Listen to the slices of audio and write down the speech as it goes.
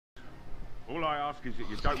All I ask is that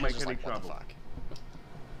you don't make any trouble. What the fuck?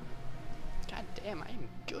 God damn, I am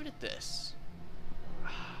good at this.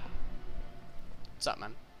 What's up,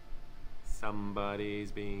 man?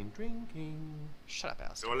 Somebody's been drinking. Shut up,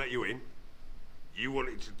 Alice. So I let you in. You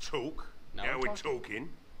wanted to talk. No, now I'm we're talking.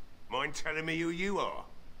 Mind telling me who you are?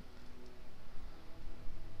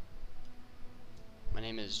 My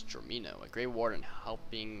name is Germino, a Grey Warden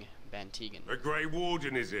helping Bantegan. A Grey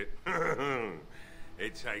Warden, is it?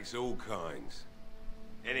 It takes all kinds.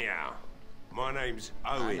 Anyhow, my name's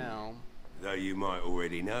Owen. I know. Though you might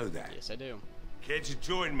already know that. Yes, I do. Care to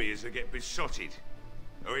join me as I get besotted?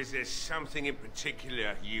 Or is there something in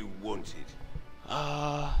particular you wanted?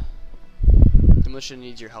 The militia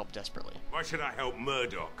needs your help desperately. Why should I help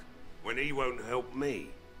Murdoch when he won't help me?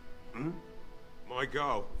 My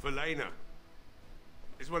girl, Valena,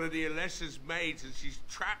 is one of the Alessa's maids and she's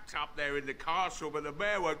trapped up there in the castle, but the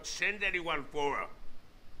mayor won't send anyone for her.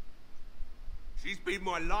 She's been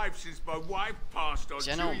my life since my wife passed on 2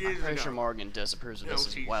 years ago. I'm pretty sure Morgan disapproves of this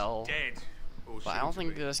as well. Dead, but I don't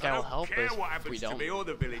think this guy will help us if we don't to me or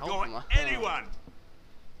the village help or him. anyone.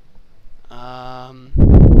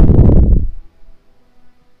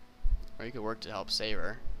 Or you could work to help save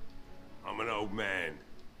her. I'm an old man.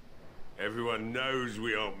 Everyone knows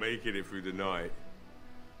we aren't making it through the night.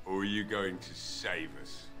 Or are you going to save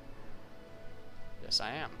us? Yes,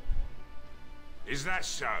 I am. Is that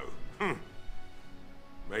so?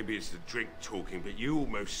 Maybe it's the drink talking, but you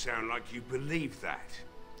almost sound like you believe that.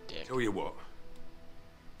 Dick. Tell you what.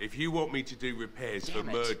 If you want me to do repairs for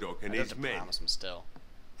Murdoch and his men, promise him still.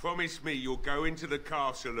 Promise me you'll go into the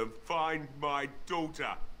castle and find my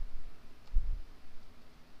daughter.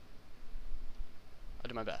 I'll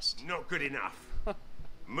do my best. Not good enough.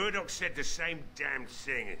 Murdoch said the same damn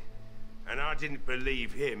thing, and I didn't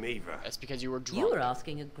believe him either. That's because you were drunk. You were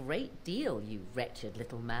asking a great deal, you wretched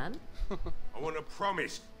little man. I want a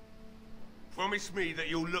promise. Promise me that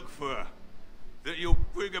you'll look for her. That you'll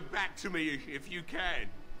bring her back to me if you can.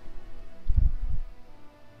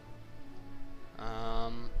 I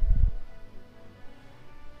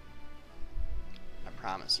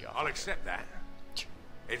promise you. I'll accept that.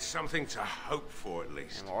 It's something to hope for, at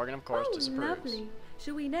least. And Morgan, of course, disapproves. Lovely.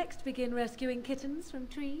 Shall we next begin rescuing kittens from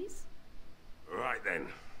trees? Right then.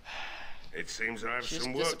 It seems I have She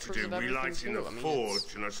some just work to do disapproves of everything relighting too. the I mean,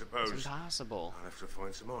 forge, and I suppose It's impossible. I'll have to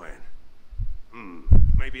find some iron.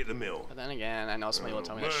 Maybe at the mill. But then again, I know somebody will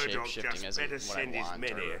tell me that Murdoch shape-shifting just isn't better what send I his want,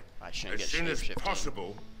 men or here I shouldn't as get soon as shape-shifting.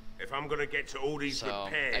 possible. If I'm gonna get to all these So, I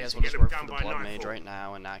repairs guess and we'll get just them work done for the by Blood Mage nightfall. right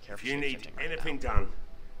now and not care If for you need shape-shifting right anything now. done,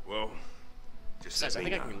 well, just I let me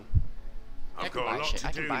think know. I I've can got buy a lot to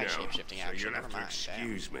I can do buy now, shape-shifting so action. you'll have Never to mind.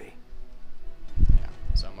 excuse me. Yeah.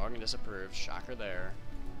 So Morgan disapproves. Shocker there.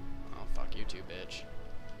 Oh, fuck you too, bitch.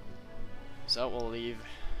 So we'll leave.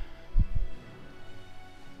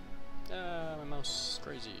 My mouse is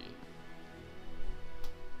crazy.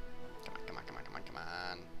 Come on, come on, come on, come on, come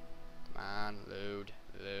on. Come on, load,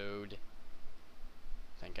 load.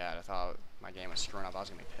 Thank God, I thought my game was screwing up. I was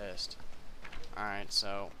gonna be pissed. Alright,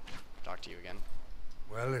 so, talk to you again.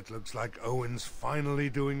 Well, it looks like Owen's finally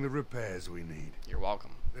doing the repairs we need. You're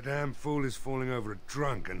welcome. The damn fool is falling over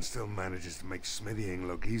drunk and still manages to make smithying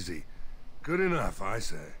look easy. Good enough, I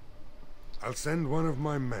say. I'll send one of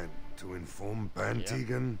my men to inform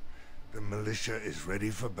Bantegan the militia is ready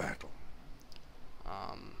for battle.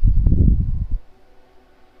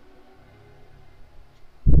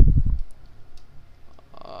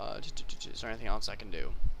 Is there anything else I can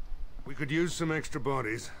do? We could use some extra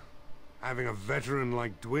bodies. Having a veteran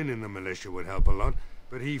like Dwin in the militia would help a lot,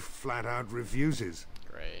 but he flat out refuses.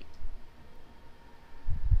 Great.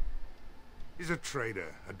 He's a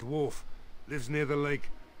trader, a dwarf, lives near the lake,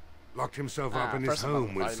 locked himself up in his first of all,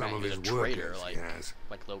 home with I some of meant his he's a traitor, workers. like, He has.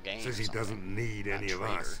 like Logain Says or he something. doesn't need Not any of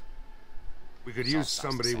traitor. us. We could This all use sounds the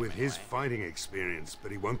somebody same with his anyway. fighting experience,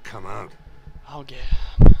 but he won't come out. I'll get.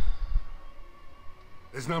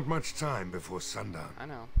 There's not much time before sundown. I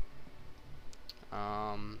know.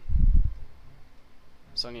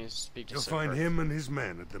 So I need to speak to You'll Sir find Perth. him and his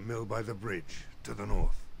men at the mill by the bridge, to the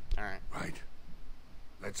north. Alright. Right.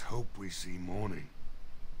 Let's hope we see morning.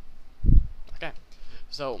 Okay.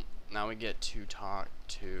 So, now we get to talk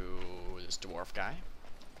to this dwarf guy.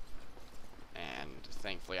 And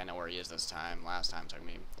thankfully I know where he is this time. Last time it took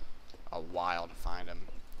me a while to find him.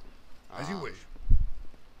 As you wish.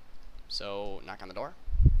 So, knock on the door.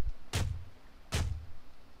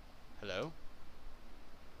 Hello?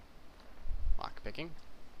 Lock picking.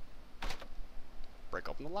 Break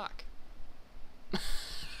open the lock.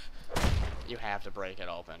 You have to break it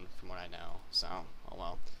open, from what I know. So, oh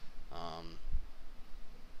well.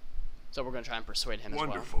 So we're gonna try and persuade him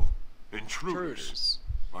Wonderful. as well. Intruders.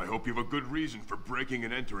 I hope you have a good reason for breaking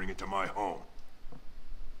and entering into my home.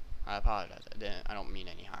 I apologize. I don't mean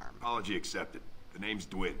any harm. Apology accepted. The name's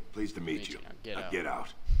Dwin. Pleased to meet you. Now Get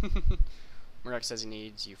out. Murdoch says he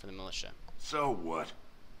needs you for the militia. So what?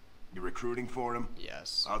 You recruiting for him?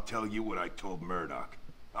 Yes. I'll tell you what I told Murdoch.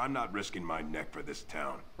 I'm not risking my neck for this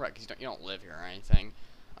town. Right, because you don't live here or anything.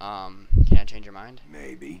 Can I change your mind?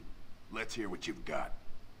 Maybe. Let's hear what you've got.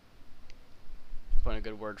 Put in a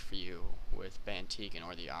good word for you with Bantegan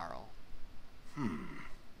or the Jarl.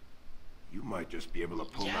 You might just be able to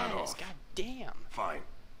pull that off. God damn. Fine.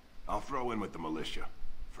 I'll throw in with the militia.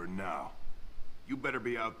 For now. You better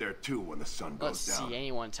be out there too when the sun goes down. Let's see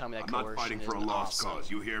anyone tell me that I'm not fighting for a lost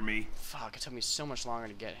cause, you hear me? Fuck, it took me so much longer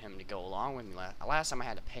to get him to go along with me. Last time I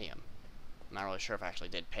had to pay him. I'm not really sure if I actually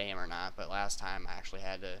did pay him or not, but last time I actually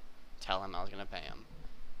had to tell him I was gonna pay him.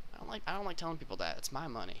 I don't like telling people that. It's my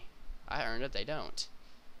money. I earned it, they don't.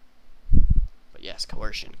 But yes,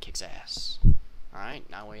 coercion kicks ass. Alright,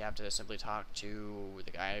 now we have to simply talk to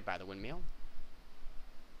the guy by the windmill.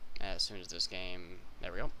 As soon as this game...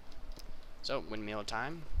 There we go. So, windmill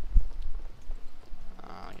time.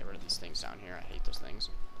 Get rid of these things down here. I hate those things.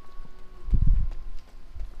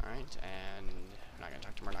 Alright, and... I'm not gonna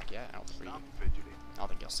talk to Murdoch yet. I don't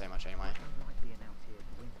think he'll say much anyway.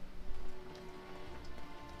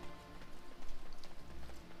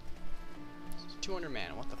 200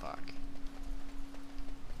 mana, what the fuck?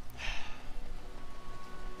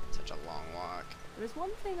 Such a long walk. There is one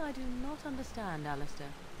thing I do not understand, Alistair.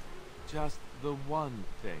 Just the one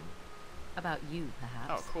thing. About you,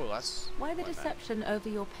 perhaps. Oh, cool, that's... Why the deception over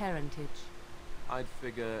your parentage? I'd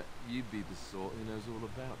figure you'd be the sort who knows all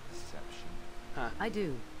about deception. Huh. I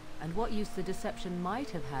do. And what use the deception might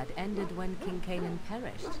have had ended when King Canaan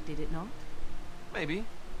perished, did it not? Maybe.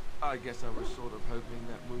 I guess I was sort of hoping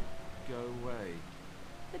that would go away.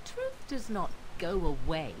 The truth does not go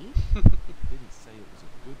away. Didn't say it was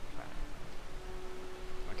a good plan.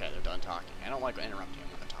 Okay, they're done talking. I don't like interrupting them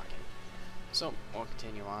when they're talking. So, we'll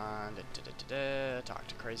continue on. Talk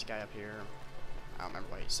to crazy guy up here. I don't remember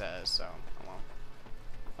what he says, so, oh well.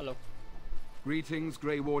 Hello. Greetings,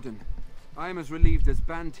 Grey Warden. I am as relieved as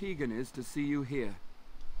Bantegan is to see you here.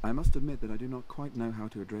 I must admit that I do not quite know how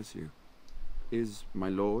to address you. Is my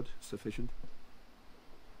lord sufficient?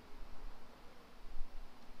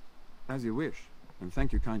 As you wish, and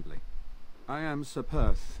thank you kindly. I am Sir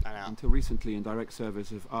Perth, until recently in direct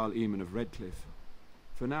service of Arl Eamon of Redcliffe.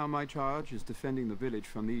 For now my charge is defending the village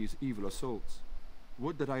from these evil assaults.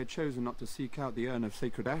 Would that I had chosen not to seek out the urn of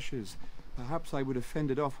sacred ashes. Perhaps I would have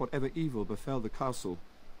fended off whatever evil befell the castle,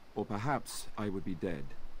 or perhaps I would be dead.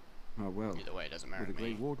 Ah well, either way, it doesn't matter with to the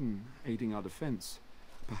me. Grey Warden aiding our defense,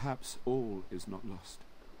 perhaps all is not lost.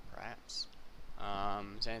 Perhaps.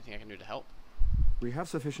 Is there anything I can do to help? We have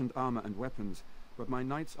sufficient armor and weapons, but my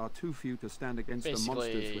knights are too few to stand against the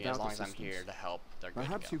monsters Basically, without as long as assistance. I'm here to help, they're good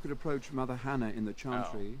Perhaps to go. you could approach Mother Hannah in the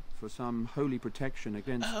Chantry for some holy protection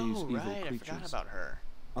against these evil right, creatures. I forgot about her.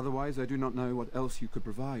 Otherwise, I do not know what else you could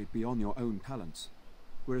provide beyond your own talents.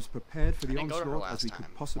 We're as prepared for the I didn't go to her onslaught as we last could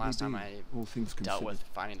time. possibly Last time be, I all things dealt considered. with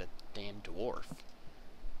finding the damn dwarf.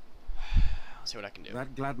 I'll see what I can do.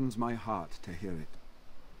 That gladdens my heart to hear it.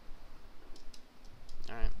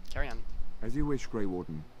 Alright, carry on. As you wish, Grey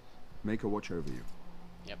Warden. Make a watch over you.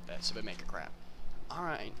 Yep, that's a bit make a crap.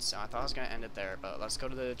 Alright, so I thought I was going to end it there, but let's go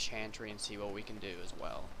to the Chantry and see what we can do as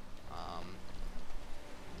well.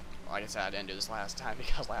 Like I said, I didn't do this last time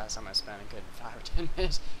because last time I spent a good 5 or 10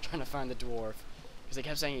 minutes trying to find the dwarf. Because they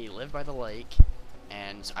kept saying he lived by the lake,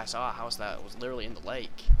 and I saw a house that was literally in the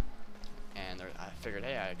lake. And I figured,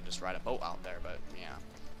 hey, I could just ride a boat out there, but yeah,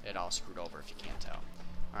 it all screwed over if you can't tell.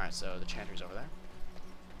 Alright, so the Chantry's over there.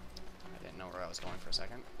 I didn't know where I was going for a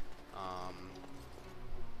second. Oh,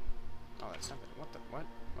 that's something. What the? What?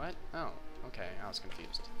 Oh, okay, I was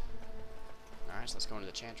confused. Alright, so let's go into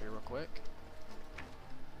the Chantry real quick.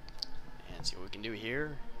 And see what we can do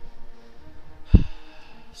here.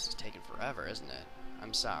 This is taking forever, isn't it?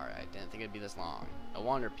 I'm sorry, I didn't think it'd be this long. No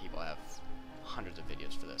wonder people have hundreds of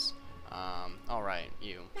videos for this. Alright,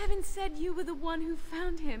 you. Bevan said you were the one who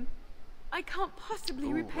found him. I can't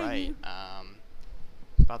possibly repay you.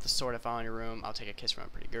 About the sword I found in your room, I'll take a kiss from a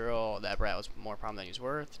pretty girl. That brat was more problem than he's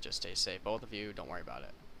worth. Just stay safe, both of you. Don't worry about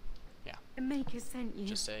it. Yeah. The Maker sent you.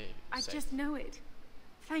 Just say I safe. just know it.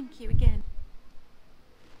 Thank you again.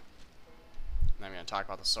 And I'm gonna talk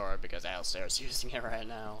about the sword because Alistair's using it right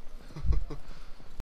now.